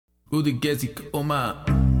This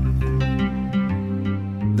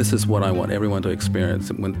is what I want everyone to experience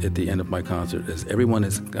at the end of my concert, is everyone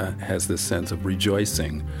has this sense of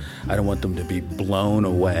rejoicing. I don't want them to be blown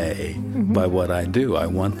away by what I do. I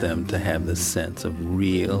want them to have this sense of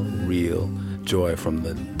real joy from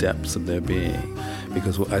the depths of their being.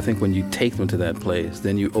 Because I think when you take them to that place,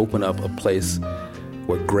 then you open up a place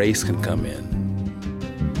where grace can come in.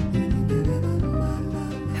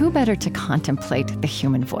 Who better to contemplate the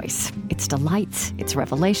human voice, its delights, its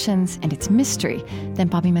revelations, and its mystery than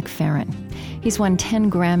Bobby McFerrin? He's won 10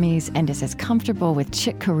 Grammys and is as comfortable with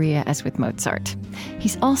Chick Corea as with Mozart.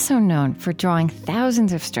 He's also known for drawing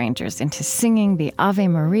thousands of strangers into singing the Ave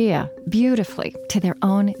Maria beautifully to their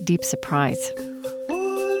own deep surprise.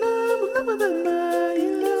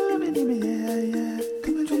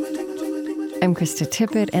 I'm Krista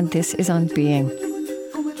Tippett, and this is On Being.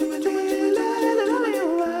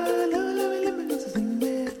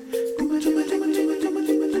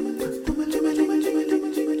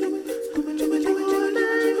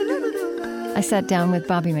 I sat down with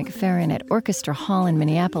Bobby McFerrin at Orchestra Hall in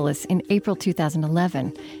Minneapolis in April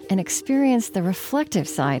 2011 and experienced the reflective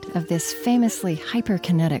side of this famously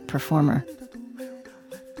hyperkinetic performer.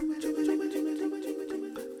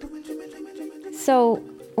 So,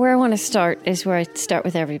 where I want to start is where I start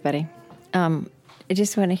with everybody. I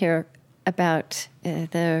just want to hear about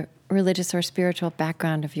the religious or spiritual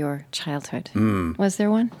background of your childhood. Was there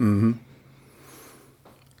one? Mm-hmm.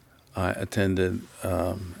 I attended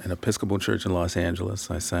an Episcopal church in Los Angeles.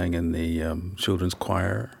 I sang in the children's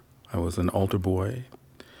choir. I was an altar boy.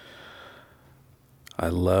 I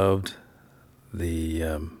loved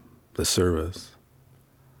the service.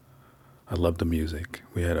 I loved the music.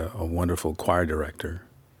 We had a wonderful choir director.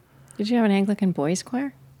 Did you have an Anglican boys'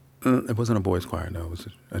 choir? It wasn't a boys' choir, no. It was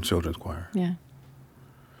a children's choir. Yeah.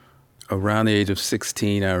 Around the age of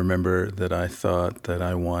 16, I remember that I thought that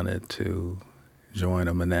I wanted to join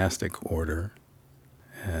a monastic order,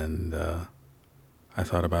 and I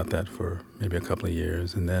thought about that for maybe a couple of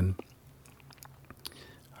years, and then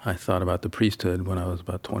I thought about the priesthood when I was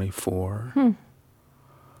about 24.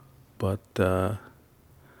 But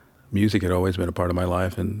music had always been a part of my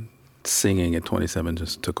life, and singing at 27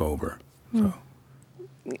 just took over. So.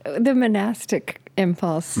 The monastic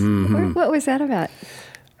impulse. Mm-hmm. What was that about?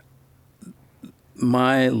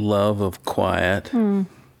 My love of quiet.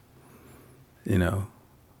 You know,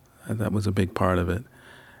 that was a big part of it.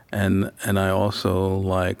 And I also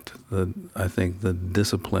liked I think the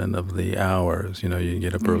discipline of the hours. You know, you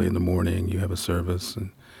get up early in the morning, you have a service,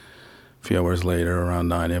 and a few hours later, around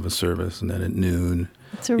 9, you have a service, and then at noon,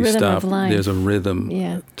 it's a rhythm of life. There's a rhythm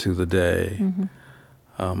to the day.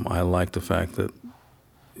 I like the fact that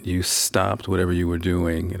you stopped whatever you were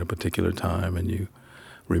doing at a particular time, and you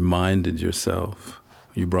reminded yourself,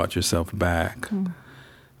 you brought yourself back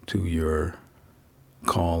to your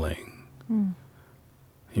calling.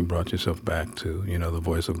 You brought yourself back to, the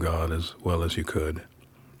voice of God as well as you could.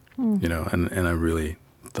 And I really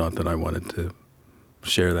thought that I wanted to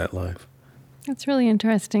share that life. That's really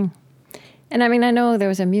interesting. And I know there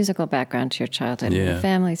was a musical background to your childhood. Yeah. Your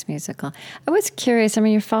family's musical. I was curious.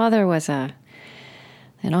 Your father was an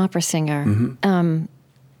opera singer,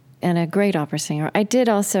 and a great opera singer. I did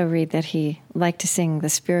also read that he liked to sing the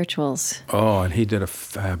spirituals. Oh, and he did a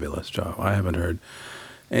fabulous job. I haven't heard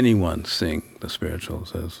anyone sing the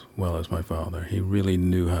spirituals as well as my father. He really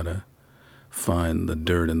knew how to find the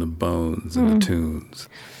dirt in the bones and the tunes.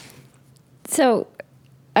 So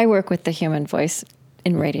I work with the human voice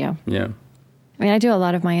in radio. Yeah. I do a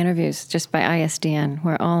lot of my interviews just by ISDN,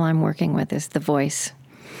 where all I'm working with is the voice.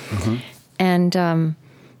 And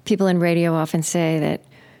people in radio often say that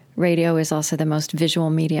radio is also the most visual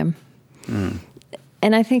medium.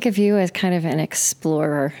 And I think of you as kind of an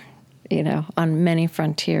explorer, on many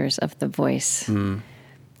frontiers of the voice.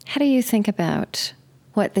 How do you think about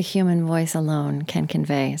what the human voice alone can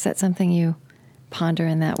convey? Is that something you ponder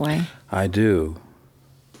in that way? I do.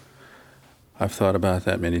 I've thought about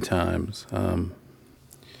that many times.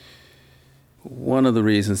 One of the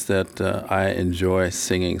reasons that I enjoy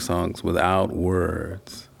singing songs without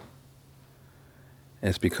words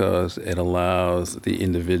is because it allows the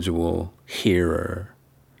individual hearer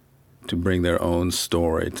to bring their own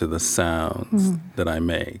story to the sounds that I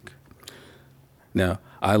make. Now,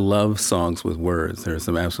 I love songs with words. There are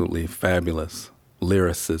some absolutely fabulous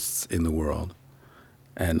lyricists in the world,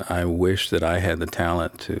 and I wish that I had the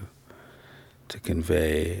talent to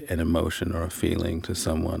convey an emotion or a feeling to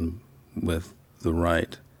someone with the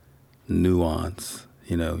right nuance,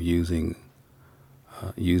 using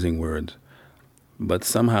words. But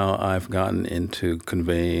somehow I've gotten into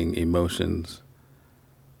conveying emotions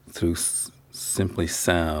through simply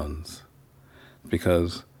sounds,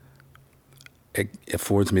 because it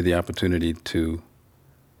affords me the opportunity to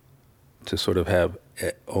sort of have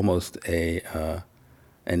almost an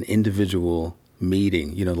individual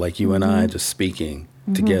meeting, like you and I just speaking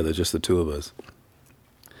together, just the two of us.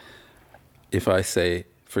 If I say,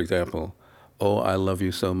 for example, oh, I love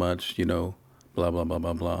you so much, blah, blah, blah,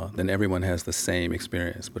 blah, blah, then everyone has the same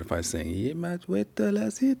experience. But if I sing,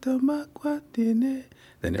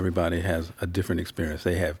 then everybody has a different experience.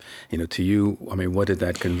 They have, to you, I mean, what did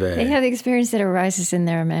that convey? They have the experience that arises in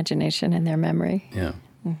their imagination and their memory. Yeah.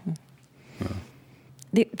 Mm-hmm.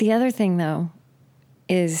 Yeah. The other thing, though,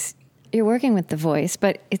 is you're working with the voice,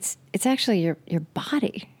 but it's actually your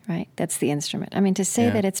body, right? That's the instrument. I mean, to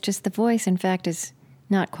say that it's just the voice, in fact, is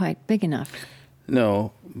not quite big enough.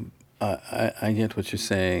 No, I get what you're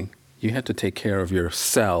saying. You have to take care of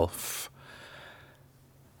yourself,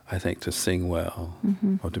 I think, to sing well,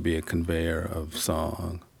 or to be a conveyor of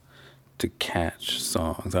song, to catch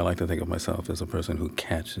songs. I like to think of myself as a person who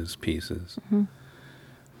catches pieces.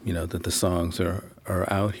 That the songs are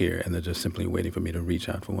out here and they're just simply waiting for me to reach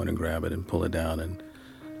out for one and grab it and pull it down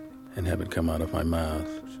and have it come out of my mouth.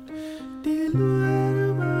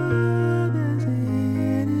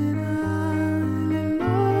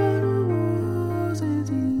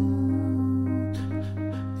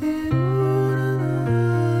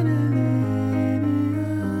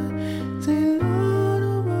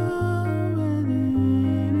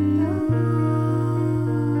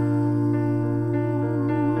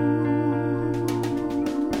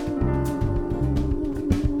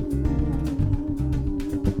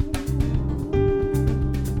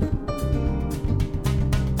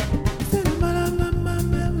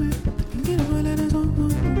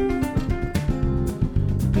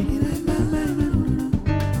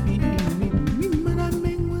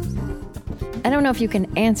 I don't know if you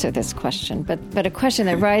can answer this question, but a question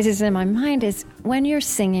that rises in my mind is when you're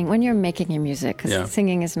singing, when you're making your music, because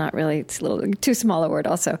singing is not really, it's a little too small a word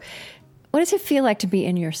also. What does it feel like to be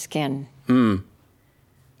in your skin? I'm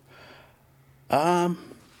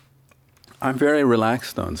very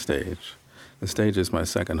relaxed on stage. The stage is my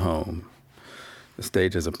second home. The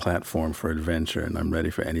stage is a platform for adventure, and I'm ready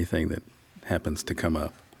for anything that happens to come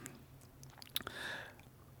up.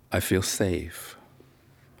 I feel safe.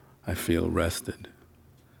 I feel rested.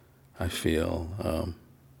 I feel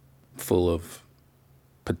full of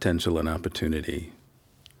potential and opportunity.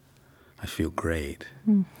 I feel great.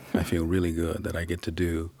 I feel really good that I get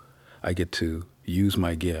to use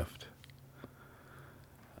my gift.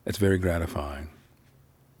 It's very gratifying,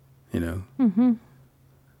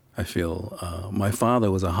 I feel, my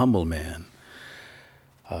father was a humble man.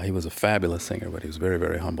 He was a fabulous singer, but he was very,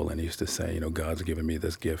 very humble, and he used to say, God's given me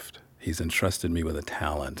this gift. He's entrusted me with a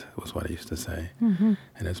talent, was what he used to say. And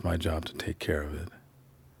it's my job to take care of it.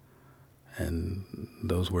 And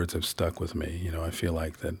those words have stuck with me. I feel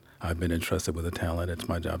like that I've been entrusted with a talent. It's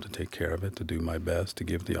my job to take care of it, to do my best, to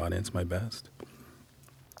give the audience my best.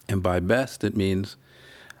 And by best, it means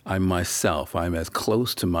I'm myself. I'm as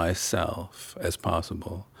close to myself as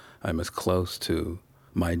possible. I'm as close to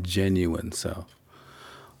my genuine self.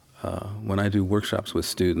 When I do workshops with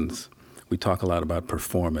students, we talk a lot about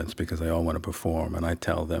performance because they all want to perform, and I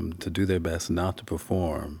tell them to do their best not to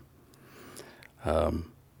perform.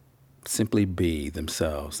 Simply be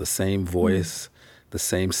themselves, the same voice, the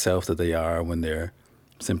same self that they are when they're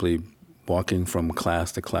simply walking from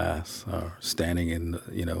class to class or standing in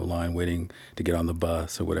line waiting to get on the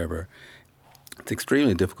bus or whatever. It's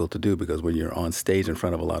extremely difficult to do because when you're on stage in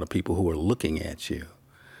front of a lot of people who are looking at you,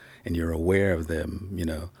 and you're aware of them,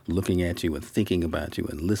 looking at you and thinking about you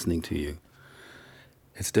and listening to you,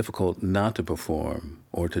 it's difficult not to perform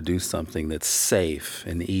or to do something that's safe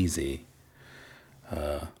and easy.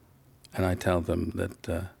 And I tell them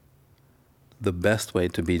that the best way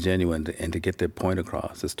to be genuine and to get their point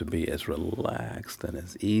across is to be as relaxed and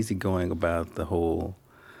as easygoing about the whole.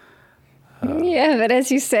 Yeah, but as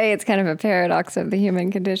you say, it's kind of a paradox of the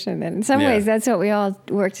human condition. And in some ways, that's what we all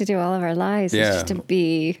work to do all of our lives, is just to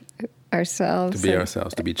be ourselves. To be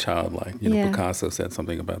ourselves, to be childlike. Picasso said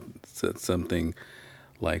something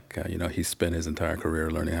like, he spent his entire career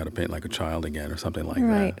learning how to paint like a child again or something like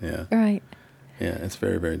that. Yeah. Right. Yeah, it's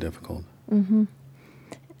very, very difficult. Mm-hmm.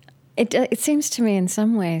 It seems to me in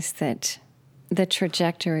some ways that the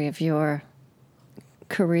trajectory of your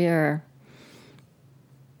career,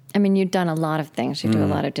 I mean, you've done a lot of things. You do a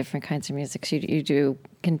lot of different kinds of music. You do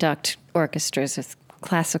conduct orchestras with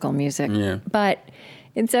classical music. Yeah. But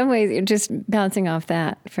in some ways, you're just bouncing off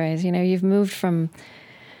that phrase. You've moved from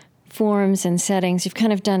forms and settings. You've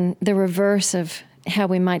kind of done the reverse of how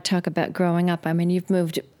we might talk about growing up. I mean, you've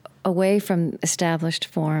moved away from established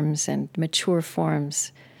forms and mature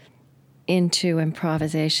forms into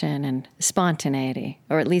improvisation and spontaneity,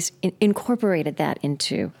 or at least incorporated that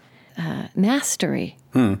into mastery,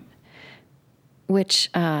 which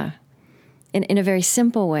in a very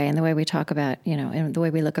simple way, in the way we talk about, in the way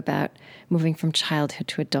we look about moving from childhood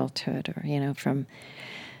to adulthood, or, from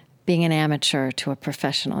being an amateur to a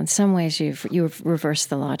professional. In some ways, you've reversed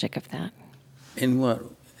the logic of that. In what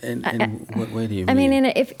way do you mean? I mean,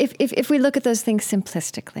 if we look at those things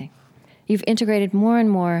simplistically, you've integrated more and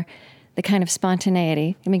more the kind of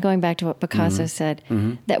spontaneity. I mean, going back to what Picasso said,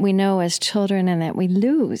 that we know as children and that we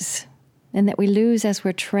lose. And that we lose as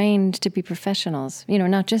we're trained to be professionals,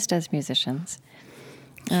 not just as musicians.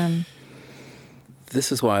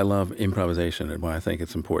 This is why I love improvisation and why I think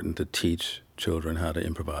it's important to teach children how to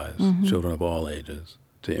improvise, children of all ages,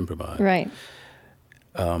 to improvise. Right.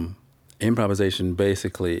 Improvisation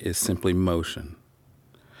basically is simply motion.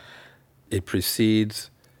 It precedes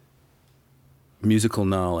musical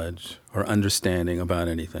knowledge or understanding about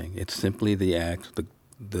anything. It's simply the act,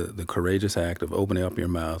 the courageous act of opening up your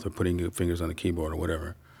mouth or putting your fingers on the keyboard or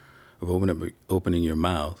whatever, of opening your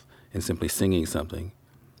mouth and simply singing something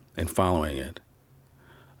and following it.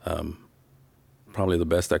 Probably the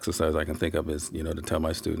best exercise I can think of is, to tell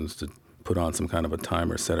my students to put on some kind of a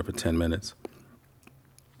timer set up for 10 minutes,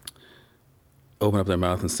 open up their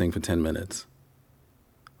mouth and sing for 10 minutes,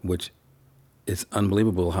 which is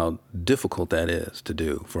unbelievable how difficult that is to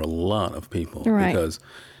do for a lot of people. Right. Because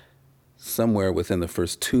somewhere within the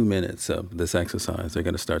first 2 minutes of this exercise, they're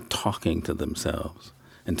going to start talking to themselves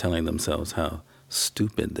and telling themselves how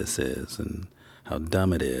stupid this is and how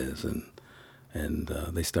dumb it is. And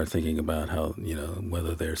they start thinking about how,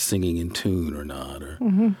 whether they're singing in tune or not,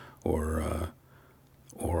 or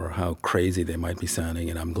how crazy they might be sounding.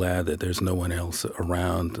 And I'm glad that there's no one else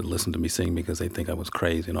around to listen to me sing because they think I was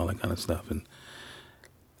crazy and all that kind of stuff.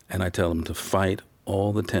 And I tell them to fight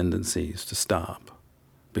all the tendencies to stop,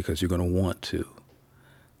 because you're going to want to.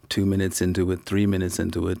 2 minutes into it, 3 minutes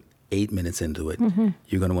into it, 8 minutes into it,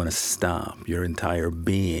 you're going to want to stop. Your entire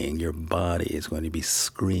being, your body is going to be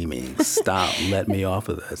screaming, stop, let me off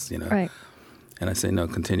of this, Right. And I say, no,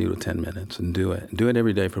 continue to 10 minutes and do it. Do it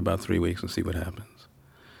every day for about 3 weeks and see what happens.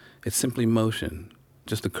 It's simply motion,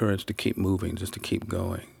 just the courage to keep moving, just to keep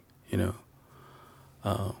going,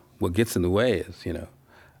 What gets in the way is,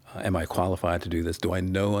 am I qualified to do this? Do I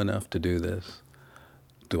know enough to do this?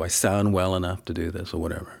 Do I sound well enough to do this or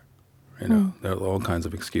whatever? There are all kinds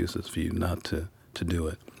of excuses for you not to do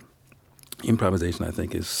it. Improvisation, I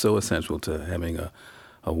think, is so essential to having a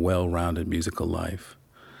well-rounded musical life.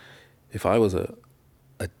 If I was a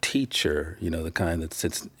teacher, the kind that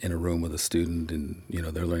sits in a room with a student and,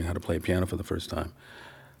 they're learning how to play piano for the first time,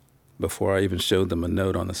 before I even showed them a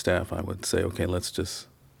note on the staff, I would say, okay, let's just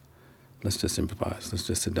improvise. Let's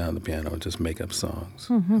just sit down at the piano and just make up songs.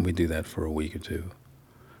 And we do that for a week or two.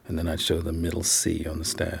 And then I'd show them middle C on the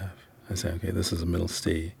staff. I say, okay, this is a middle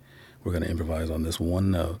C. We're going to improvise on this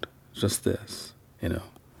one note, just this, And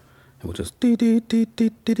we'll just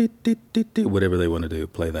whatever they want to do,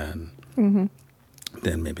 play that.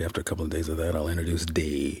 Then maybe after a couple of days of that, I'll introduce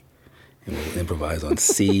D. And we'll improvise on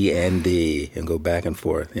C and D and go back and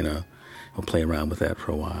forth, We'll play around with that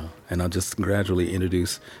for a while. And I'll just gradually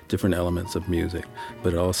introduce different elements of music.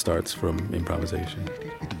 But it all starts from improvisation.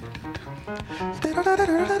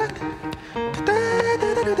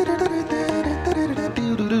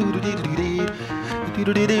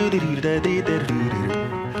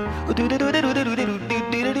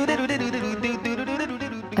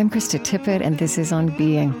 I'm Krista Tippett, and this is On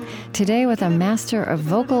Being. Today with a master of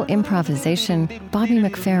vocal improvisation, Bobby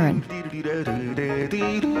McFerrin.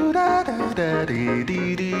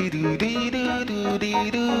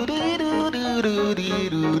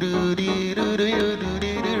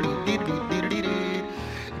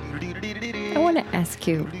 I want to ask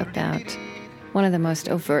you about one of the most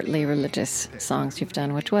overtly religious songs you've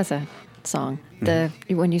done, which was a song,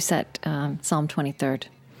 when you set Psalm 23rd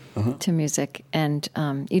to music, and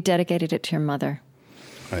you dedicated it to your mother.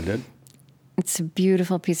 I did. It's a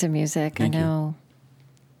beautiful piece of music. Thank you.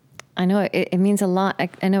 I know it means a lot.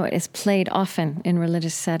 I know it is played often in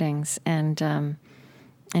religious settings, and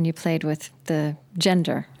you played with the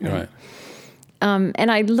gender. Right.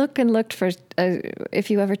 And I looked for if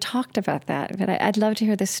you ever talked about that, but I'd love to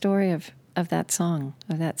hear the story of that song,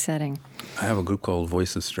 of that setting. I have a group called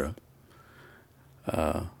Voicestra,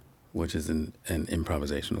 which is an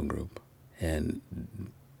improvisational group. And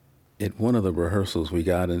at one of the rehearsals we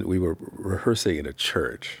were rehearsing at a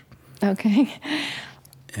church. Okay.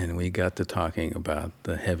 And we got to talking about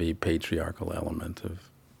the heavy patriarchal element of,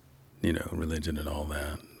 religion and all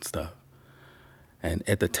that. stuff. And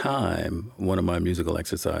at the time, one of my musical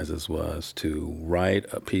exercises was to write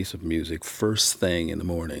a piece of music first thing in the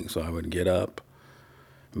morning. So I would get up,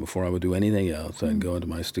 and before I would do anything else, I'd go into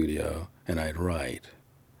my studio and I'd write.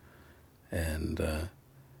 And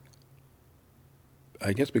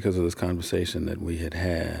I guess because of this conversation that we had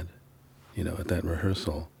had, at that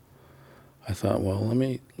rehearsal, I thought, well, let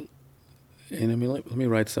me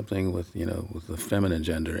write something with the feminine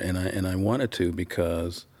gender, and I wanted to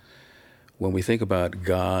because when we think about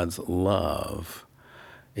God's love,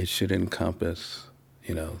 it should encompass,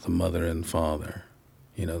 the mother and father,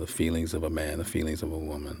 the feelings of a man, the feelings of a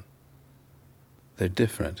woman. They're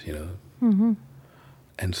different, Mm-hmm.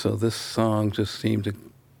 And so this song just seemed to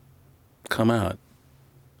come out.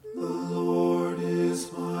 The Lord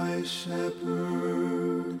is my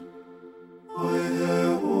shepherd, I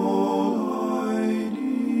have all I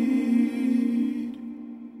need.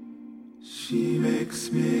 She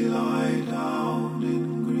makes me lie down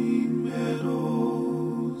in green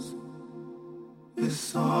meadows,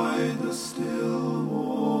 beside the still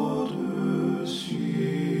waters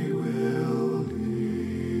she will lead.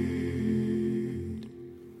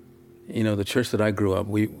 The church that I grew up,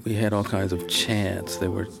 we had all kinds of chants. There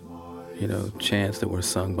were chants that were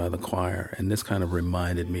sung by the choir, and this kind of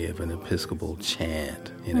reminded me of an Episcopal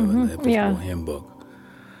chant, in the Episcopal hymn book.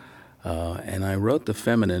 And I wrote the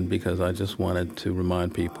feminine because I just wanted to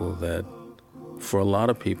remind people that for a lot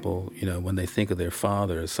of people, when they think of their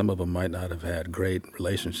fathers, some of them might not have had great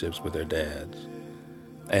relationships with their dads.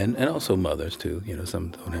 And also mothers, too.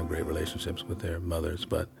 Some don't have great relationships with their mothers,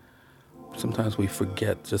 but sometimes we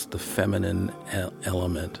forget just the feminine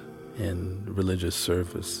element in religious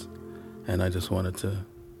service. And I just wanted to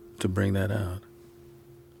bring that out.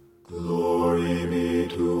 Glory be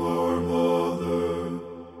to our mother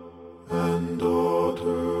and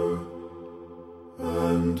daughter,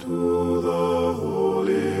 and to the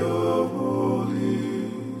Holy of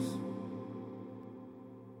Holies,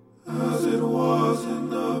 as it was in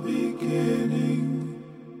the beginning,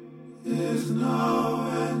 is now,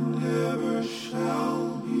 and ever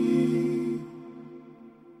shall be,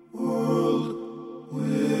 world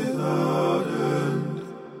without end.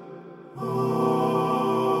 Amen.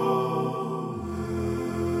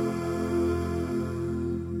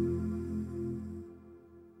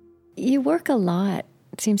 You work a lot,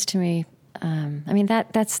 it seems to me.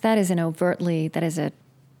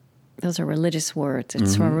 Those are religious words.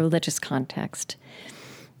 It's from a religious context.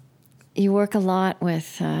 You work a lot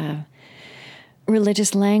with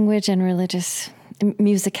religious language and religious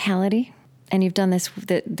musicality. And you've done this,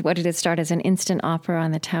 what did it start as, an instant opera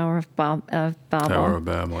on the Tower of Babel? Tower of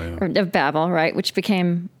Babel, yeah. Or of Babel, right, which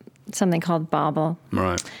became something called Babel.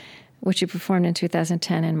 Right. Which you performed in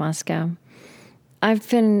 2010 in Moscow. I've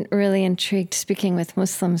been really intrigued speaking with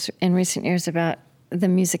Muslims in recent years about the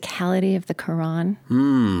musicality of the Quran.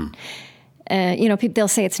 They'll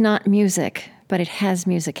say it's not music, but it has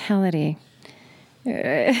musicality.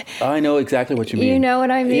 I know exactly what you mean. You know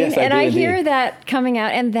what I mean? Yes, I and do I indeed. hear that coming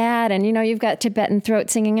out, and you've got Tibetan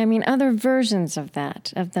throat singing. Other versions of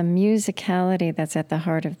that, of the musicality that's at the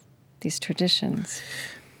heart of these traditions.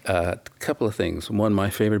 A couple of things. One, my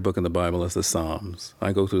favorite book in the Bible is the Psalms.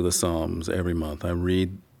 I go through the Psalms every month. I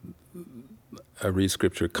read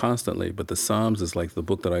Scripture constantly, but the Psalms is like the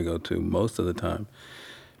book that I go to most of the time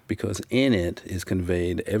because in it is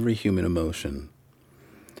conveyed every human emotion.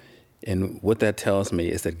 And what that tells me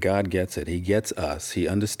is that God gets it. He gets us. He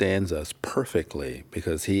understands us perfectly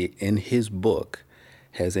because he, in his book,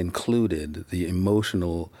 has included the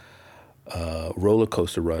emotional roller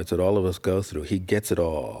coaster rides that all of us go through. He gets it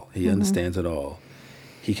all. He understands it all.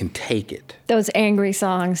 He can take it. Those angry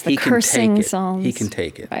songs, the cursing songs. He can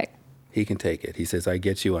take it. Right. He can take it. He says, I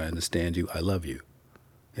get you, I understand you, I love you.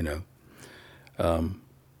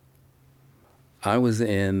 I was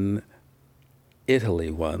in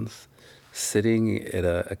Italy once, sitting at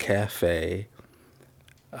a cafe,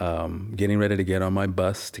 getting ready to get on my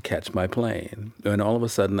bus to catch my plane. And all of a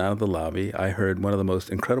sudden, out of the lobby, I heard one of the most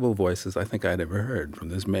incredible voices I think I'd ever heard from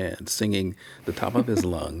this man, singing the top of his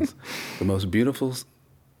lungs, the most beautiful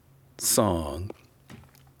song.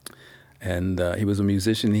 And he was a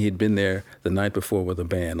musician. He had been there the night before with a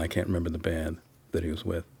band. I can't remember the band that he was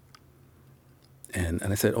with. And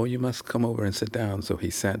I said, oh, you must come over and sit down. So he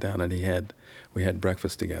sat down and we had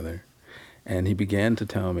breakfast together. And he began to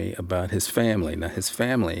tell me about his family. Now, his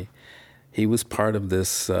family, he was part of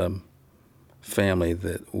this family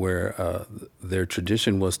where their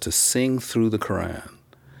tradition was to sing through the Quran.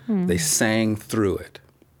 They sang through it.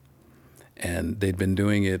 And they'd been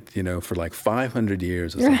doing it, for like 500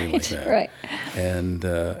 years or something like that. Right. And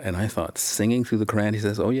I thought, singing through the Quran? He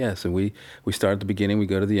says, oh, yes. And we start at the beginning, we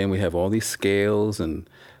go to the end. We have all these scales, and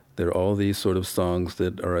there are all these sort of songs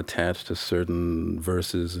that are attached to certain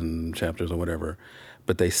verses and chapters or whatever.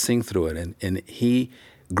 But they sing through it. And he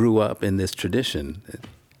grew up in this tradition.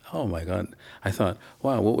 Oh, my God. I thought,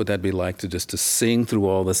 wow, what would that be like to sing through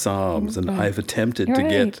all the Psalms? And I've attempted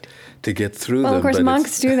to get through them. Well, of course, but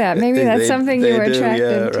monks do that. Maybe that's something you were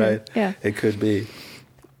attracted to. Yeah, right. Yeah. It could be.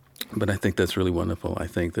 But I think that's really wonderful. I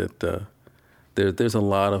think that there's a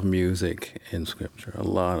lot of music in Scripture, a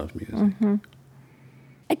lot of music. Mm-hmm.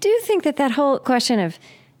 I do think that whole question of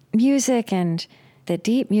music and the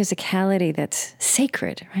deep musicality that's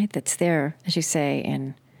sacred, right, that's there, as you say,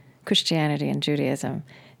 in Christianity and Judaism,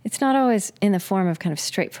 it's not always in the form of kind of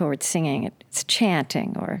straightforward singing. It's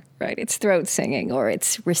chanting, or it's throat singing, or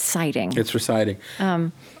it's reciting. It's reciting.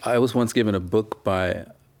 I was once given a book by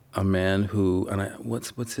a man who, and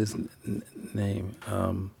what's his name?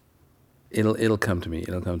 It'll come to me.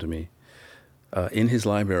 It'll come to me. In his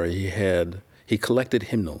library, he collected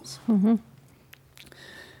hymnals, mm-hmm.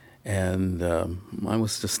 and I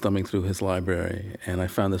was just thumbing through his library, and I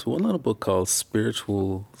found this one little book called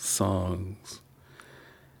Spiritual Songs.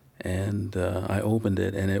 And I opened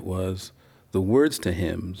it, and it was the words to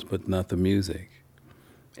hymns, but not the music.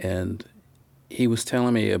 And he was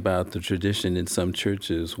telling me about the tradition in some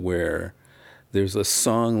churches where there's a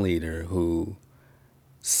song leader who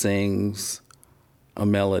sings a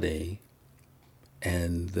melody,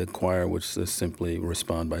 and the choir would just simply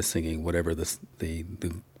respond by singing whatever the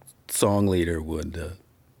song leader would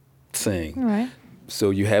sing. All right.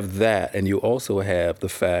 So you have that, and you also have the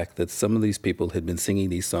fact that some of these people had been singing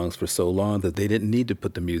these songs for so long that they didn't need to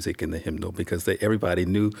put the music in the hymnal because everybody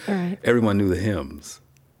knew, everyone knew the hymns,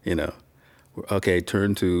 Okay,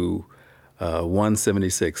 turn to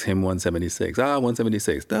 176, hymn 176.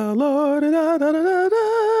 176. The Lord, da, da, da, da,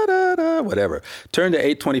 da, da, whatever. Turn to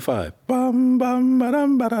 825. Bum, bum,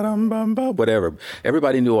 ba-dum, ba-da-dum, bum, ba, whatever.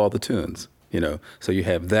 Everybody knew all the tunes. So you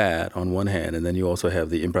have that on one hand, and then you also have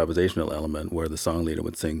the improvisational element where the song leader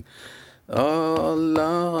would sing, oh,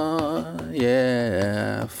 Lord,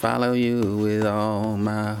 yeah, follow you with all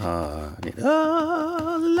my heart.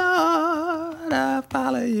 Oh, Lord, I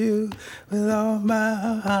follow you with all my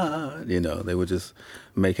heart. They would just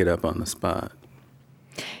make it up on the spot.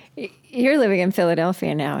 You're living in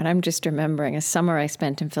Philadelphia now, and I'm just remembering a summer I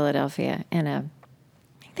spent in Philadelphia, and I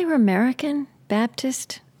think they were American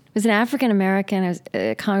Baptist. It was an African-American. It was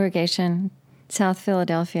a congregation, South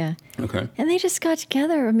Philadelphia. Okay. And they just got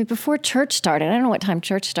together. I mean, before church started. I don't know what time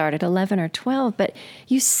church started, 11 or 12, but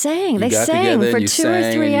you sang. They sang for 2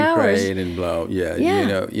 or 3 hours. You prayed and blah.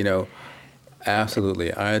 Yeah.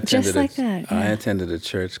 Absolutely. I attended a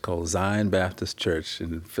church called Zion Baptist Church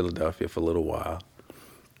in Philadelphia for a little while.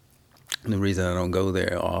 And the reason I don't go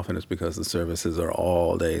there often is because the services are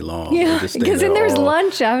all day long. Yeah, because then there's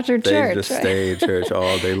lunch after church. They just stay in church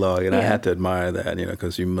all day long. And I had to admire that,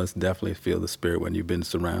 because you must definitely feel the spirit when you've been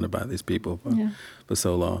surrounded by these people for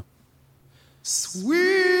so long.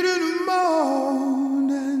 Sweet in the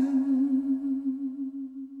morning,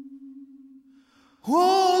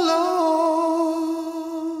 oh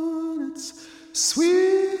Lord, it's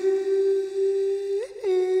sweet.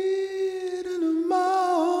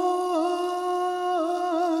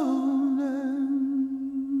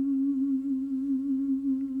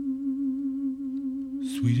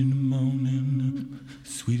 Sweet in the morning,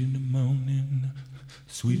 sweet in the morning,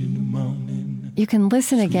 sweet in the morning. You can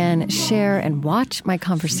listen again, share, and watch my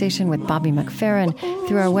conversation with Bobby McFerrin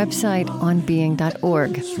through our website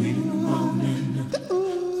onbeing.org. Sweet in the morning,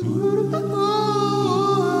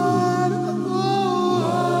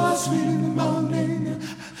 sweet in the morning,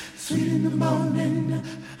 sweet in the morning,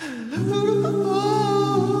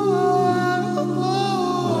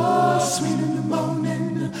 sweet in the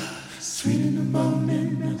morning, sweet in the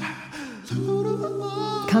morning.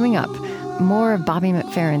 Coming up, more of Bobby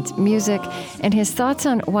McFerrin's music and his thoughts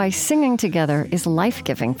on why singing together is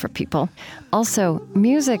life-giving for people. Also,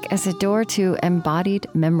 music as a door to embodied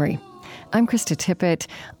memory. I'm Krista Tippett.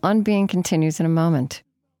 On Being continues in a moment.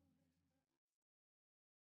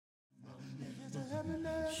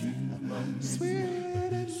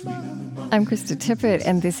 I'm Krista Tippett,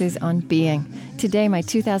 and this is On Being. Today, my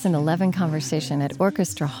 2011 conversation at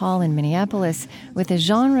Orchestra Hall in Minneapolis with a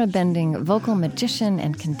genre-bending vocal magician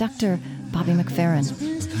and conductor, Bobby McFerrin.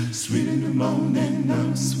 Sweet in the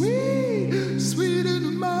morning, sweet in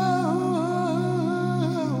the morning.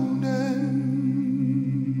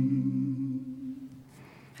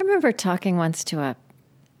 I remember talking once to a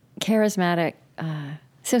charismatic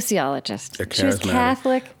sociologist. A She was charismatic.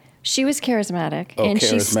 Catholic. She was charismatic, Oh, and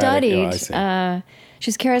she charismatic. I studied. see.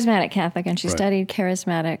 She's charismatic Catholic, and she Right. studied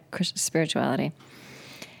charismatic spirituality.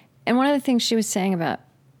 And one of the things she was saying about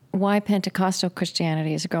why Pentecostal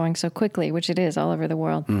Christianity is growing so quickly, which it is all over the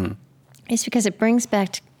world, is because it brings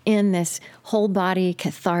back in this whole body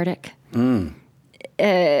cathartic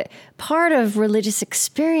part of religious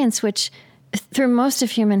experience, which through most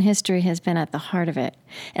of human history has been at the heart of it.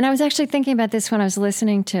 And I was actually thinking about this when I was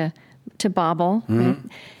listening to Bobble,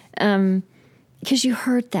 because you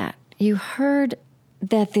heard that. You heard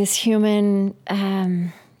that this human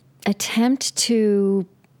attempt to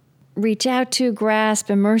reach out to, grasp,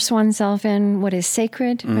 immerse oneself in what is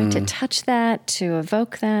sacred, right? To touch that, to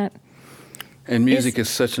evoke that. And music is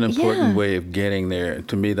such an important yeah. way of getting there.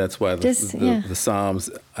 To me, that's why Yeah. the Psalms,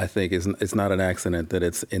 I think, it's not an accident that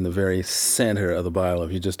it's in the very center of the Bible.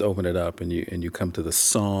 If you just open it up and you come to the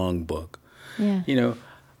song book. Yeah. You know,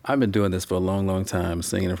 I've been doing this for a long, long time,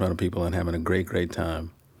 singing in front of people and having a great, great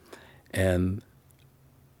time. And,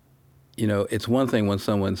 you know, it's one thing when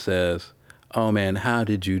someone says, oh, man, how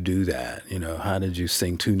did you do that? You know, how did you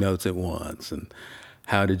sing 2 notes at once? And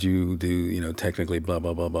how did you do, you know, technically blah,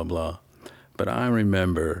 blah, blah, blah, blah. But I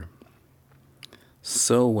remember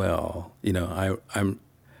so well, you know, I'm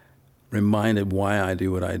reminded why I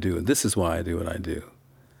do what I do. And this is why I do what I do.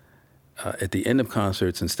 At the end of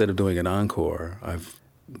concerts, instead of doing an encore, I've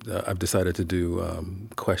decided to do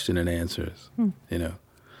question and answers, you know.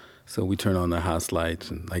 So we turn on the house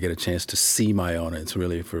lights, and I get a chance to see my audience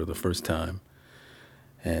really for the first time.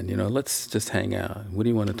 And, you know, let's just hang out. What do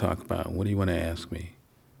you want to talk about? What do you want to ask me?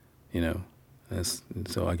 You know, and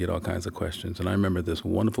so I get all kinds of questions. And I remember this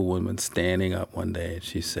wonderful woman standing up one day, and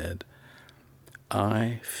she said,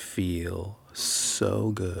 I feel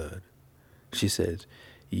so good. She said,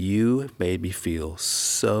 you have made me feel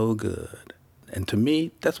so good. And to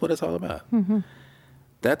me, that's what it's all about.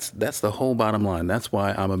 That's the whole bottom line. That's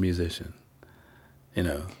why I'm a musician, you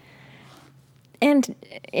know. And,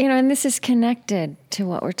 you know, and this is connected to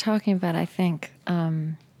what we're talking about, I think.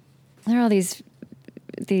 There are all these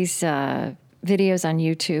videos on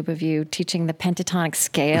YouTube of you teaching the pentatonic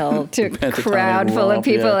scale to a crowd full of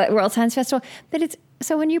people at World Science Festival. But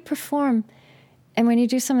so when you perform and when you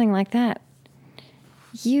do something like that,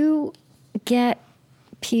 you get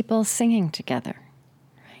people singing together.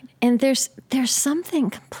 And there's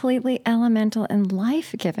something completely elemental and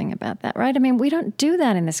life-giving about that, right? I mean, we don't do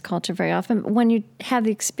that in this culture very often. When you have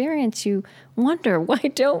the experience, you wonder, why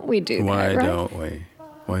don't we do that, right? Why don't we?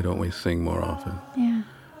 Why don't we sing more often? Yeah.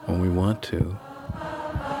 When we want to.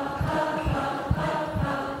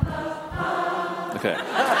 Okay.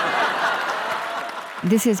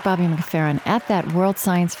 This is Bobby McFerrin at that World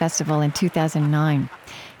Science Festival in 2009.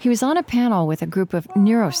 He was on a panel with a group of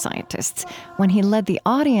neuroscientists when he led the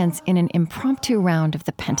audience in an impromptu round of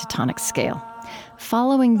the pentatonic scale.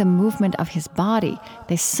 Following the movement of his body,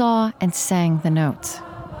 they saw and sang the notes.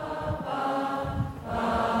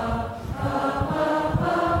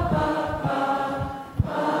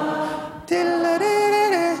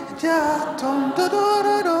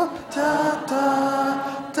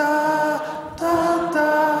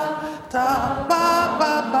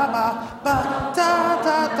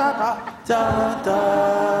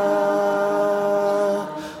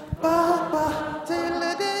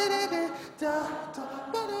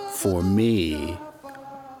 For me,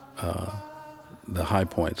 the high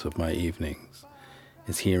points of my evenings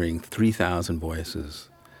is hearing 3,000 voices,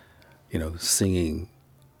 you know, singing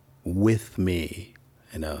with me.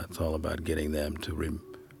 You know, it's all about getting them to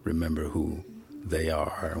remember who they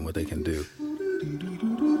are and what they can do.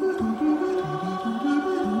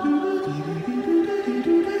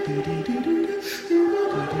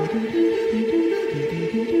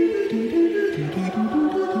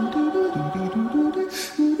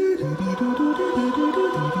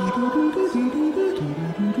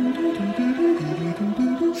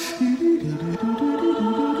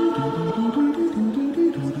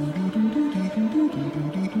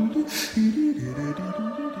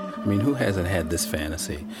 I mean, who hasn't had this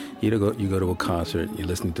fantasy? You go to a concert, you're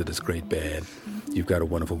listening to this great band, you've got a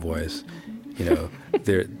wonderful voice, you know,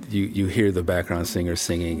 you hear the background singer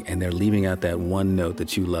singing, and they're leaving out that one note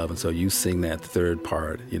that you love, and so you sing that third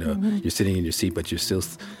part, you know. You're sitting in your seat, but you're still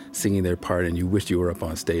singing their part, and you wish you were up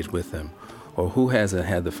on stage with them. Or who hasn't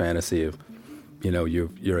had the fantasy of, you know,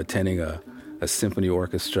 you're attending a symphony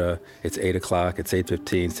orchestra, it's 8 o'clock, it's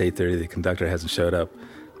 8:15, it's 8:30, the conductor hasn't showed up.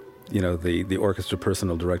 You know, the orchestra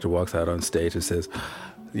personal director walks out on stage and says,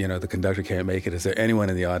 the conductor can't make it. Is there anyone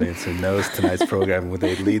in the audience who knows tonight's program when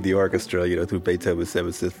they lead the orchestra, through Beethoven's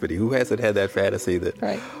Seventh Symphony? Who hasn't had that fantasy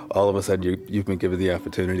that all of a sudden you've been given the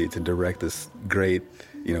opportunity to direct this great,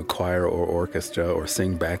 choir or orchestra or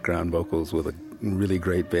sing background vocals with a really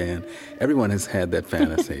great band? Everyone has had that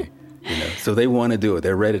fantasy, So they want to do it.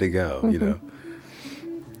 They're ready to go,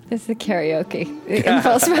 This is the karaoke, the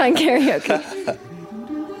impulse behind karaoke.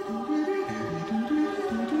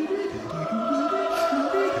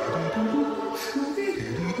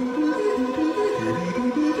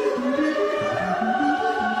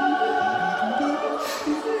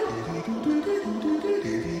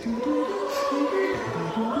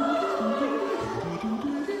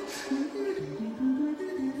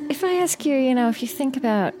 If I ask you, if you think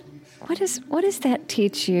about what does that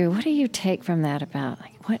teach you? What do you take from that about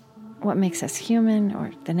what makes us human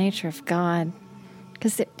or the nature of God?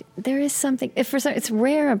 Because there is something. It's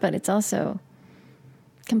rare, but it's also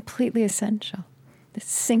completely essential. The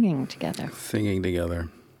singing together. Singing together.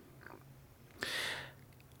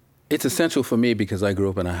 It's essential for me because I grew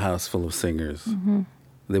up in a house full of singers. Mm-hmm.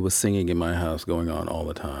 There was singing in my house going on all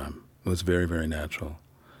the time. It was very, very natural.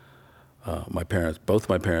 Both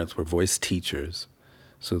my parents were voice teachers,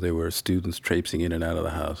 so there were students traipsing in and out of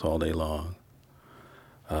the house all day long.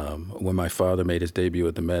 When my father made his debut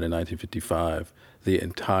at the Met in 1955, the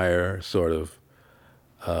entire sort of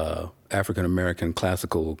African-American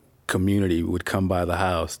classical community would come by the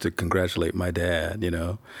house to congratulate my dad,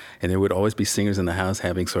 and there would always be singers in the house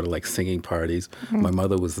having sort of like singing parties. Mm-hmm. My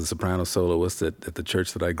mother was the soprano soloist at the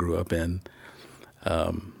church that I grew up in.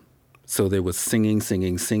 So there was singing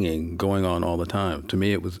going on all the time. To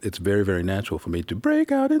me, it's very, very natural for me to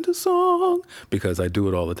break out into song because I do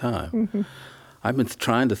it all the time. Mm-hmm. I've been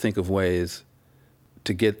trying to think of ways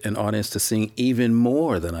to get an audience to sing even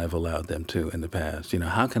more than I've allowed them to in the past.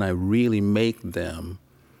 How can I really make them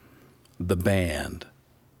the band?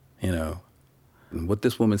 And what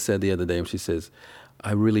this woman said the other day, she says,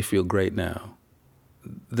 I really feel great now.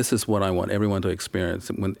 This is what I want everyone to experience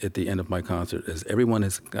at the end of my concert, is everyone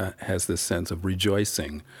has this sense of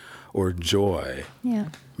rejoicing or joy,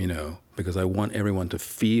 because I want everyone to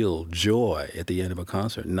feel joy at the end of a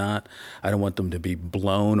concert. I don't want them to be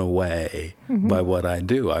blown away by what I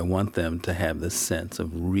do. I want them to have this sense of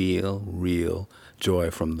real joy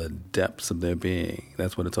from the depths of their being.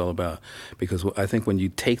 That's what it's all about. Because I think when you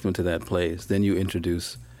take them to that place, then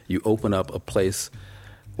you open up a place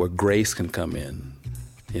where grace can come in.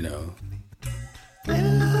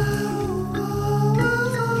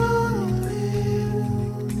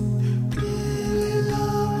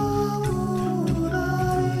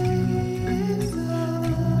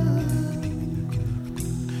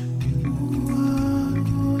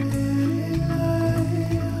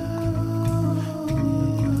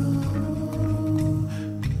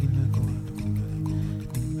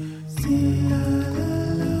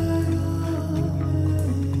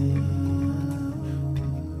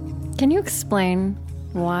 Can you explain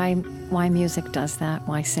why music does that?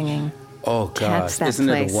 Why singing? Oh gosh, isn't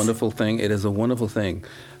it a wonderful thing? It is a wonderful thing.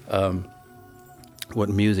 What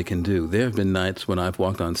music can do. There have been nights when I've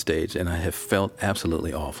walked on stage and I have felt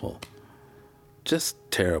absolutely awful, just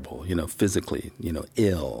terrible. Physically,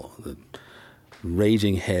 ill, the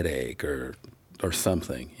raging headache or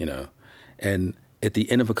something. And at the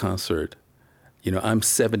end of a concert, I'm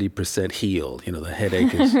 70% healed. The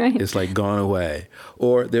headache is is like gone away.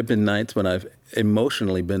 Or there have been nights when I've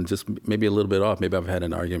emotionally been just maybe a little bit off. Maybe I've had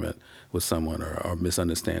an argument with someone or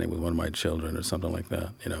misunderstanding with one of my children or something like that,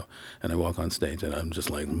 And I walk on stage and I'm just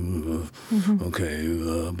like,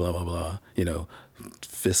 okay, blah, blah, blah.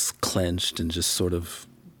 Fists clenched and just sort of,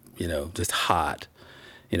 just hot,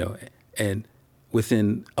 And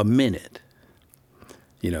within a minute,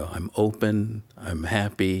 I'm open, I'm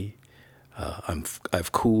happy.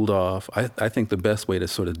 I've cooled off. I think the best way to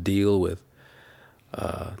sort of deal with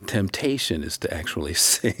temptation is to actually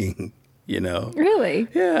sing. Really?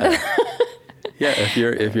 Yeah. Yeah.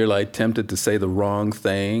 If you're like tempted to say the wrong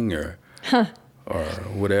thing or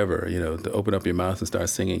whatever, to open up your mouth and start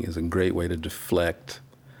singing is a great way to deflect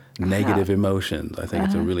negative emotions. I think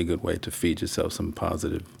it's a really good way to feed yourself some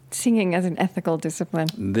positive. Singing as an ethical discipline.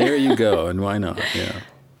 There you go. And why not? Yeah.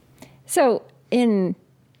 So in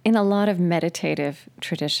a lot of meditative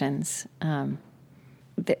traditions,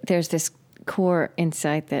 there's this core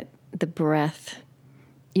insight that the breath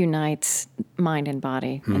unites mind and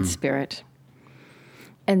body and spirit.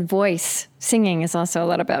 And singing is also a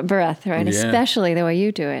lot about breath, right? Yeah. Especially the way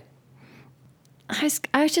you do it.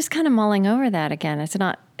 I was just kind of mulling over that again. It's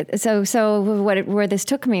not so. Where this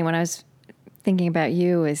took me when I was thinking about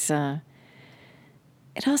you is,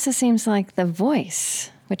 it also seems like the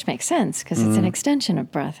voice, which makes sense because it's an extension of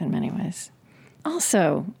breath in many ways.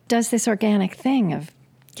 Also, does this organic thing of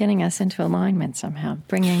getting us into alignment somehow,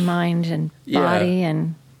 bringing mind and body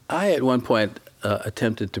and... I, at one point,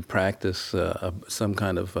 attempted to practice some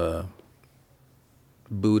kind of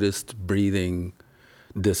Buddhist breathing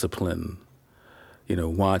discipline,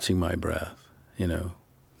 watching my breath,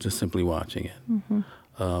 just simply watching it.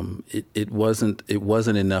 Mm-hmm. It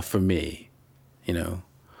wasn't enough for me,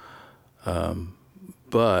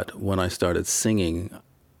 but when I started singing,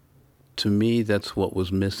 to me, that's what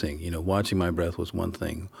was missing. Watching my breath was one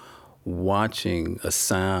thing. Watching a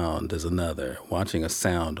sound is another. Watching a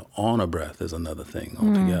sound on a breath is another thing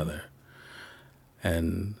altogether.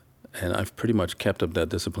 And I've pretty much kept up that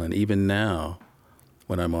discipline. Even now,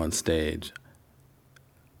 when I'm on stage,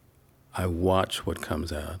 I watch what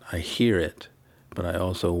comes out. I hear it, but I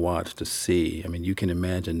also watch to see. I mean, you can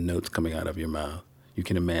imagine notes coming out of your mouth. You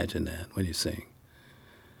can imagine that when you sing.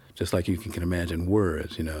 Just like you can imagine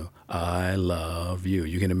words, I love you.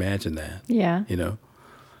 You can imagine that. Yeah.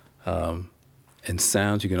 And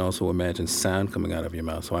sounds, you can also imagine sound coming out of your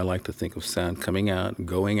mouth. So I like to think of sound coming out,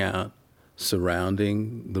 going out,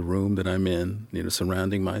 surrounding the room that I'm in,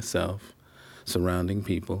 surrounding myself, surrounding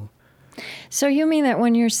people. So you mean that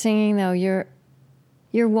when you're singing, though, you're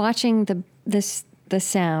watching the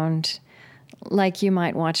sound like you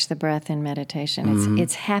might watch the breath in meditation. Mm-hmm.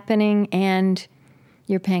 It's happening and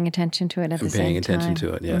you're paying attention to it at the same time. Paying attention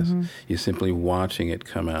to it, yes. Mm-hmm. You're simply watching it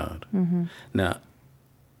come out. Mm-hmm. Now,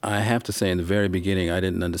 I have to say, in the very beginning, I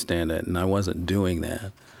didn't understand that, and I wasn't doing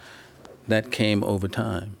that. That came over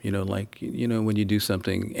time. When you do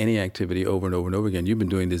something, any activity over and over and over again, you've been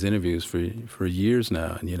doing these interviews for years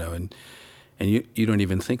now, and you don't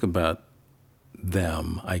even think about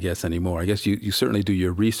them, I guess, anymore. I guess you certainly do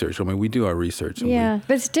your research. I mean, we do our research. Yeah,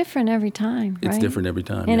 but it's different every time, right? It's different every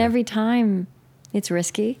time. And every time it's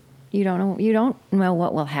risky. You don't know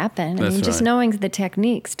what will happen. That's just right. knowing the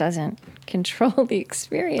techniques doesn't control the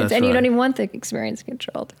experience. That's and you right. don't even want the experience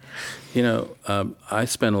controlled. I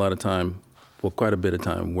spent a lot of time, quite a bit of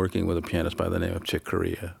time, working with a pianist by the name of Chick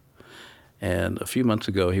Corea. And a few months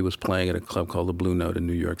ago, he was playing at a club called the Blue Note in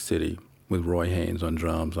New York City with Roy Haynes on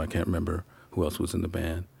drums. I can't remember who else was in the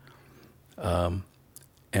band. And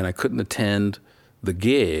I couldn't attend the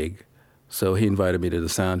gig, so he invited me to the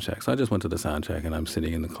sound check. So I just went to the sound check, and I'm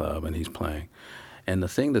sitting in the club, and he's playing. And the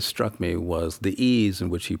thing that struck me was the ease in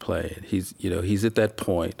which he played. He's at that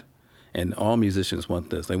point, and all musicians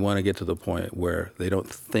want this. They want to get to the point where they don't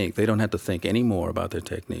have to think any more about their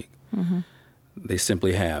technique. Mm-hmm. They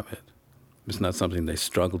simply have it. It's not something they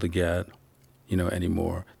struggle to get,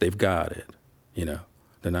 anymore. They've got it,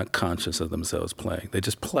 They're not conscious of themselves playing. They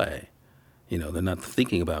just play. They're not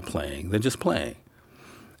thinking about playing. They're just playing.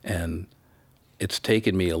 And it's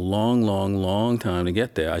taken me a long, long, long time to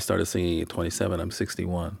get there. I started singing at 27. I'm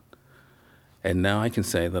 61. And now I can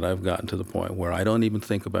say that I've gotten to the point where I don't even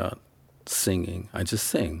think about singing. I just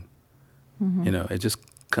sing. Mm-hmm. It just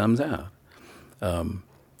comes out.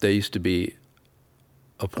 There used to be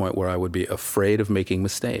a point where I would be afraid of making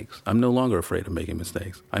mistakes. I'm no longer afraid of making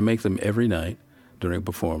mistakes. I make them every night during a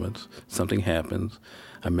performance. Something happens.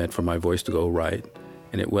 I'm meant for my voice to go right,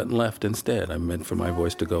 and it went left instead. I'm meant for my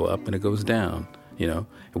voice to go up, and it goes down.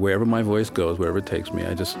 Wherever my voice goes, wherever it takes me,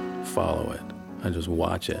 I just follow it. I just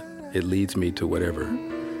watch it. It leads me to whatever,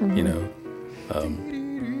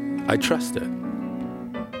 I trust it.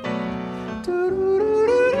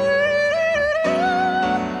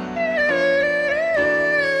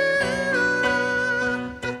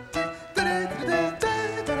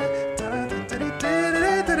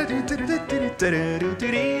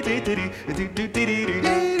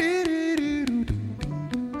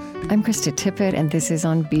 I'm Krista Tippett, and this is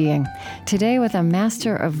On Being. Today with a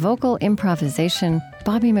master of vocal improvisation,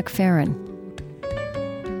 Bobby McFerrin.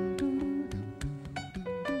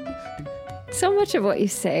 So much of what you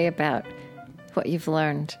say about what you've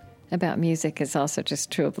learned about music is also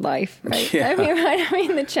just true of life, right? Yeah. I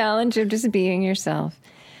mean, the challenge of just being yourself,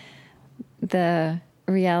 the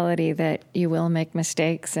reality that you will make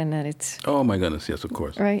mistakes and that it's... Oh, my goodness, yes, of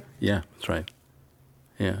course. Right? Yeah, that's right.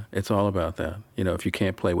 Yeah, it's all about that. If you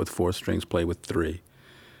can't play with 4 strings, play with 3.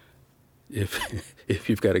 If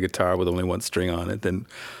you've got a guitar with only 1 string on it, then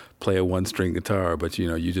play a 1-string guitar. But,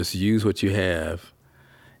 you just use what you have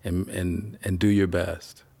and do your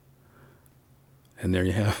best. And there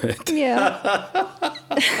you have it. Yeah.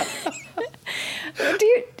 Do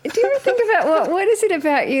you ever think about what is it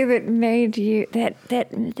about you that made you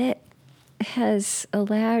that has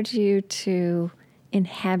allowed you to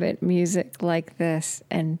inhabit music like this,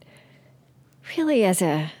 and really as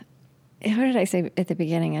a, what did I say at the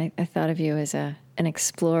beginning? I thought of you as a an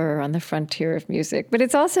explorer on the frontier of music, but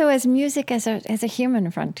it's also as music as a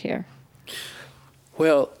human frontier.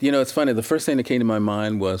 Well, it's funny. The first thing that came to my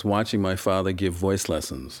mind was watching my father give voice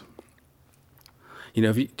lessons.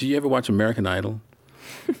 Do you ever watch American Idol?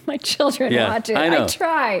 My children watch it. I know.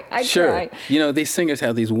 I try. These singers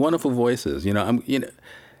have these wonderful voices.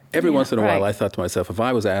 Every once in a while, I thought to myself, if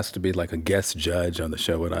I was asked to be like a guest judge on the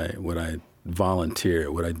show, would I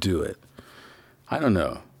volunteer? Would I do it? I don't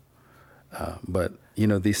know. But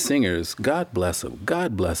these singers, God bless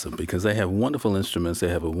them, because they have wonderful instruments. They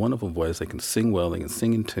have a wonderful voice. They can sing well. They can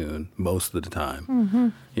sing in tune most of the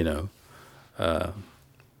time. Mm-hmm.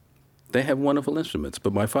 They have wonderful instruments.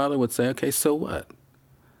 But my father would say, okay, so what?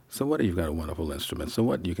 So what? You've got a wonderful instrument. So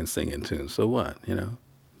what? You can sing in tune. So what?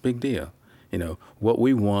 Big deal. What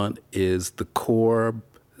we want is the core,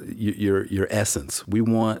 your essence. We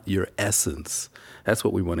want your essence. That's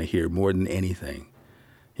what we want to hear more than anything.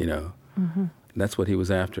 Mm-hmm. That's what he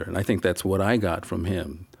was after. And I think that's what I got from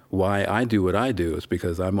him. Why I do what I do is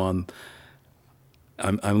because I'm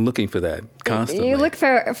looking for that constantly. You look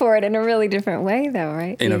for it in a really different way, though,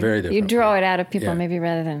 right? In a very different way. You draw it out of people maybe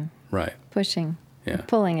rather than pushing,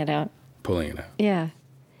 pulling it out. Yeah.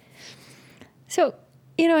 So,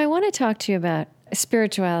 I want to talk to you about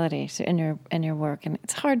spirituality in your work, and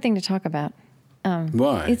it's a hard thing to talk about.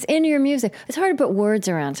 Why? It's in your music. It's hard to put words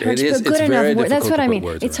around. It's hard to put good enough words. That's what I mean.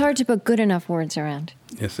 It's hard to put good enough words around.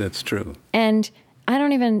 Yes, that's true. And I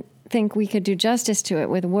don't even think we could do justice to it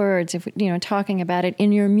with words if talking about it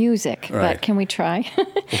in your music. Right. But can we try?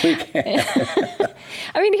 We can.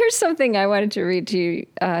 Here's something I wanted to read to you.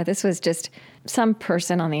 This was just some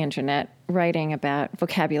person on the internet writing about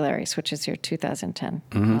Vocabularies, which is your 2010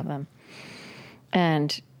 album.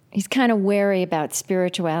 And he's kind of wary about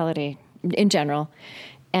spirituality in general.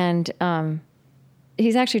 And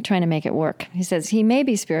he's actually trying to make it work. He says he may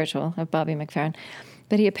be spiritual, of Bobby McFerrin,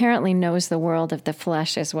 but he apparently knows the world of the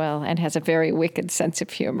flesh as well and has a very wicked sense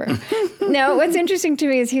of humor. Now, what's interesting to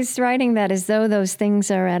me is he's writing that as though those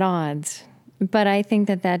things are at odds. But I think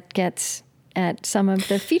that gets at some of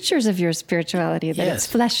the features of your spirituality, that it's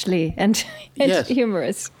fleshly and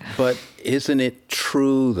humorous. But isn't it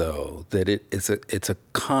true, though, that it's a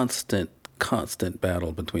constant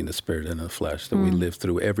battle between the spirit and the flesh that we live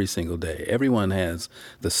through every single day? Everyone has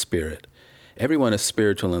the spirit. Everyone is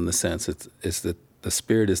spiritual in the sense it's that the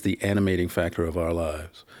spirit is the animating factor of our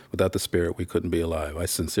lives. Without the spirit, we couldn't be alive. I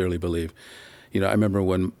sincerely believe. I remember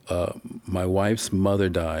when my wife's mother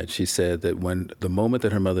died, she said that the moment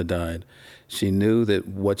that her mother died, she knew that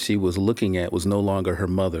what she was looking at was no longer her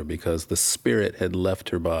mother because the spirit had left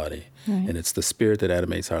her body. Right. And it's the spirit that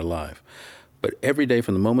animates our life. But every day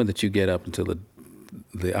from the moment that you get up until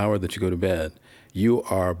the hour that you go to bed, you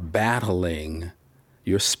are battling,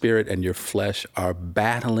 your spirit and your flesh are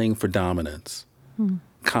battling for dominance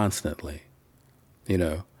constantly.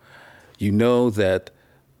 You know that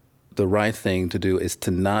the right thing to do is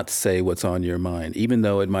to not say what's on your mind, even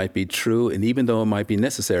though it might be true and even though it might be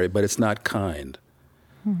necessary, but it's not kind.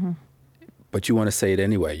 Mm-hmm. But you want to say it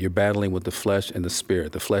anyway. You're battling with the flesh and the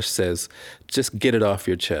spirit. The flesh says, just get it off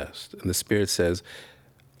your chest. And the spirit says,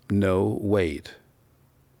 no, wait.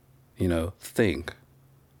 Think.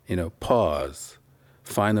 Pause.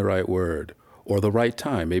 Find the right word or the right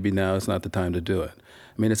time. Maybe now is not the time to do it.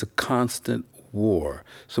 It's a constant war.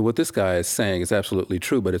 So what this guy is saying is absolutely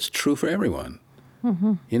true, but it's true for everyone.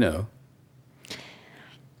 Mm-hmm.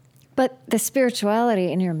 But the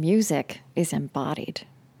spirituality in your music is embodied,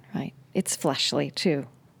 right? It's fleshly too.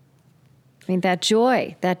 That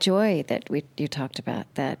joy that you talked about,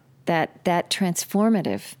 that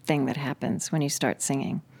transformative thing that happens when you start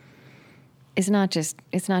singing is not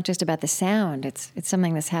just about the sound. It's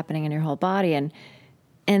something that's happening in your whole body,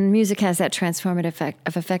 and music has that transformative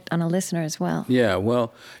effect on a listener as well. Yeah,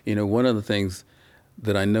 well, one of the things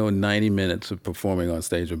that I know in 90 minutes of performing on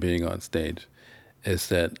stage or being on stage is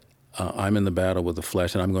that I'm in the battle with the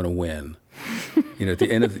flesh and I'm going to win. At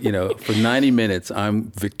the end of, for 90 minutes,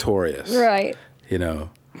 I'm victorious. Right.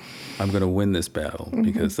 I'm going to win this battle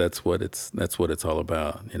because that's what it's all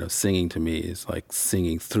about. Singing to me is like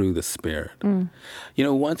singing through the spirit.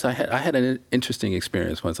 Once I had an interesting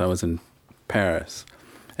experience. Once I was in Paris,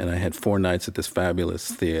 and I had 4 nights at this fabulous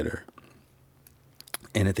theater.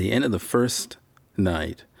 And at the end of the first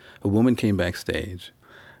night, a woman came backstage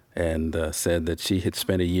and said that she had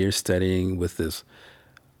spent a year studying with this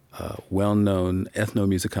well-known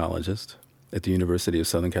ethnomusicologist at the University of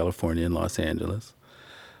Southern California in Los Angeles.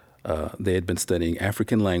 They had been studying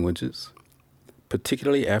African languages,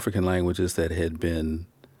 particularly African languages that had been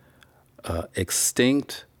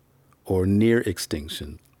extinct or near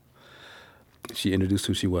extinction. she introduced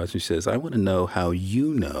who she was. And she says, I want to know how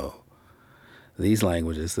you know these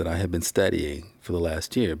languages that I have been studying for the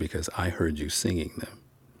last year because I heard you singing them.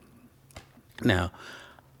 Now,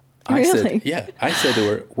 Really? I said to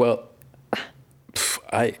her, well,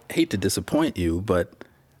 I hate to disappoint you, but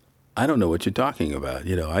I don't know what you're talking about.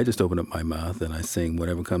 You know, I just open up my mouth and I sing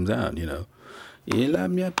whatever comes out, you know. You know,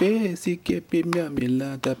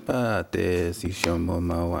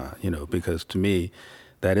 because to me,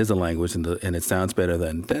 that is a language, and it sounds better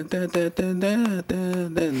than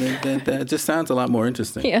it just sounds a lot more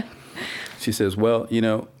interesting. Yeah. She says, well, you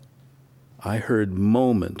know, I heard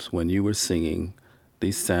moments when you were singing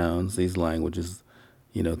these sounds, these languages,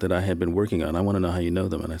 you know, that I had been working on. I want to know how you know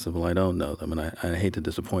them. And I said, well, I don't know them, and I hate to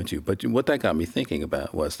disappoint you. But what that got me thinking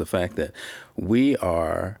about was the fact that we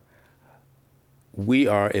are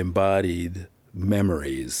embodied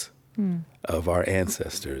memories of our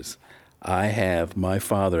ancestors. I have my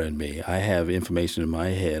father and me. I have information in my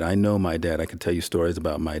head. I know my dad. I could tell you stories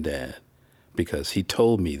about my dad because he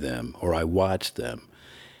told me them or I watched them.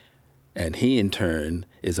 And he, in turn,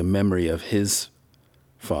 is a memory of his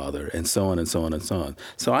father, and so on and so on and so on.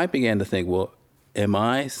 So I began to think, well, am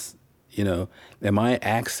I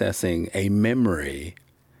accessing a memory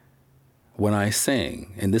when I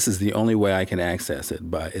sing? And this is the only way I can access it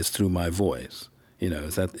is through my voice. You know,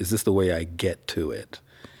 is this the way I get to it?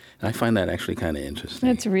 And I find that actually kind of interesting.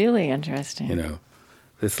 That's really interesting. You know,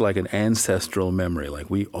 it's like an ancestral memory,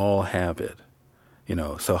 like we all have it. You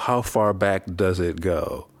know, so how far back does it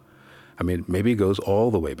go? I mean, maybe it goes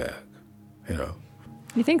all the way back, you know.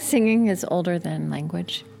 You think singing is older than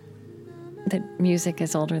language? That music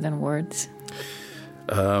is older than words?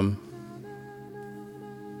 I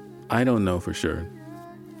don't know for sure.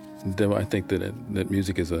 I think that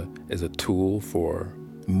music is a tool for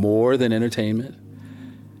more than entertainment.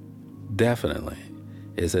 Definitely.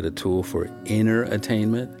 Is it a tool for inner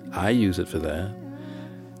attainment? I use it for that.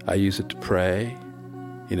 I use it to pray.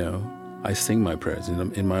 You know, I sing my prayers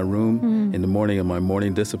in my room in the morning in my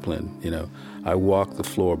morning discipline. You know, I walk the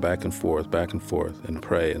floor back and forth, and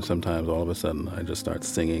pray. And sometimes all of a sudden I just start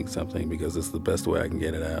singing something because it's the best way I can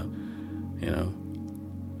get it out. You know.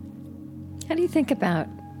 How do you think about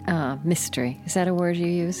mystery? Is that a word you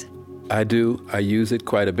use? I do. I use it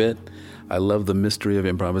quite a bit. I love the mystery of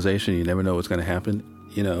improvisation. You never know what's going to happen.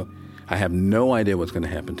 You know, I have no idea what's going to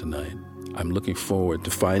happen tonight. I'm looking forward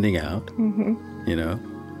to finding out. You know,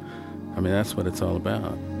 I mean, that's what it's all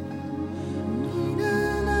about.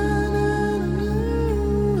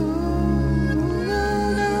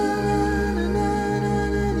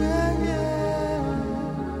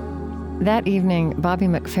 That evening, Bobby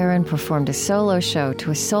McFerrin performed a solo show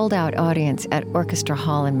to a sold-out audience at Orchestra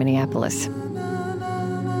Hall in Minneapolis.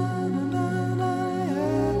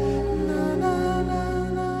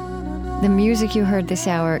 The music you heard this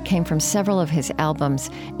hour came from several of his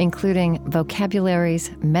albums, including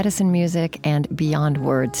Vocabularies, Medicine Music, and Beyond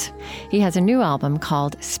Words. He has a new album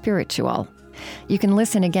called Spiritual. You can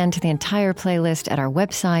listen again to the entire playlist at our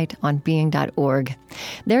website on being.org.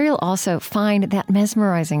 There you'll also find that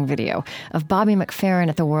mesmerizing video of Bobby McFerrin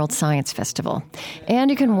at the World Science Festival.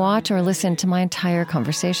 And you can watch or listen to my entire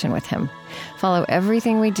conversation with him. Follow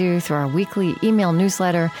everything we do through our weekly email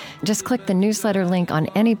newsletter. Just click the newsletter link on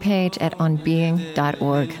any page at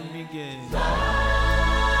onbeing.org.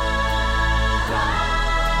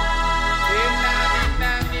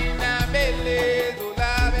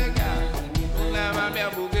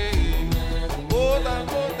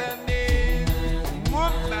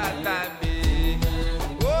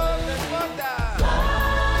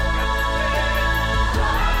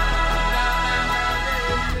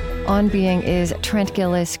 On Being is Trent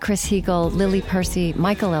Gilliss, Chris Heagle, Lily Percy,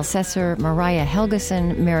 Michael Elsesser, Mariah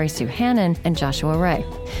Helgeson, Mary Sue Hannon, and Joshua Ray.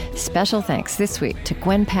 Special thanks this week to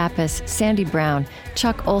Gwen Pappas, Sandy Brown,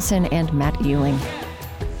 Chuck Olson, and Matt Ewing.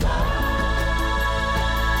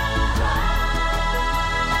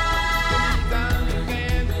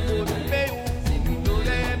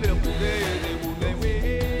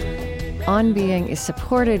 On Being is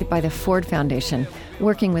supported by the Ford Foundation,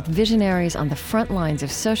 working with visionaries on the front lines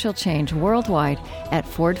of social change worldwide at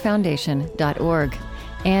fordfoundation.org,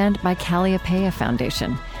 and by Calliopeia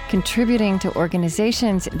Foundation, contributing to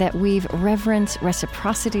organizations that weave reverence,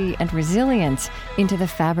 reciprocity, and resilience into the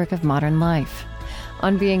fabric of modern life.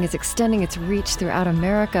 On Being is extending its reach throughout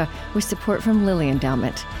America with support from Lilly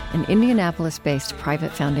Endowment, an Indianapolis-based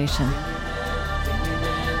private foundation.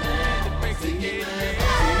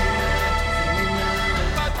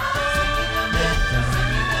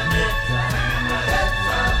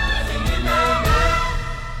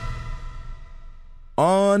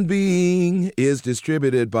 On Being is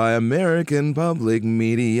distributed by American Public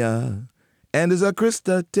Media and is a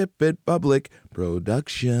Krista Tippett Public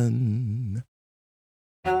production.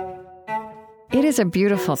 It is a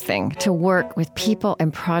beautiful thing to work with people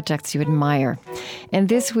and projects you admire. And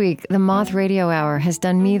this week, the Moth Radio Hour has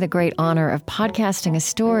done me the great honor of podcasting a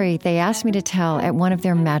story they asked me to tell at one of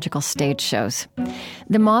their magical stage shows.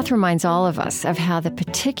 The Moth reminds all of us of how the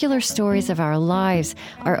particular stories of our lives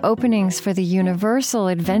are openings for the universal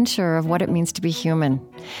adventure of what it means to be human.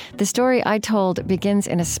 The story I told begins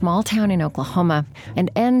in a small town in Oklahoma and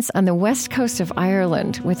ends on the west coast of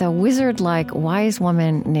Ireland with a wizard-like wise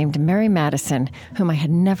woman named Mary Madison, whom I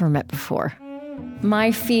had never met before.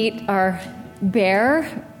 My feet are bare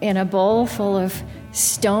in a bowl full of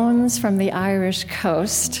stones from the Irish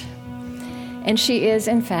coast. And she is,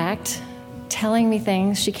 in fact, telling me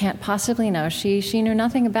things she can't possibly know. She knew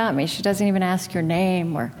nothing about me. She doesn't even ask your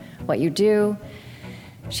name or what you do.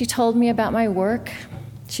 She told me about my work.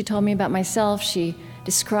 She told me about myself. She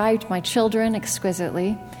described my children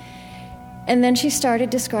exquisitely. And then she started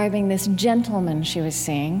describing this gentleman she was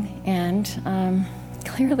seeing, and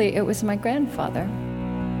clearly it was my grandfather.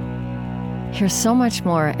 Here's so much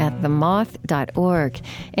more at themoth.org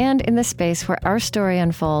and in the space where our story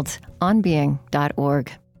unfolds,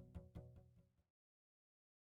 onbeing.org.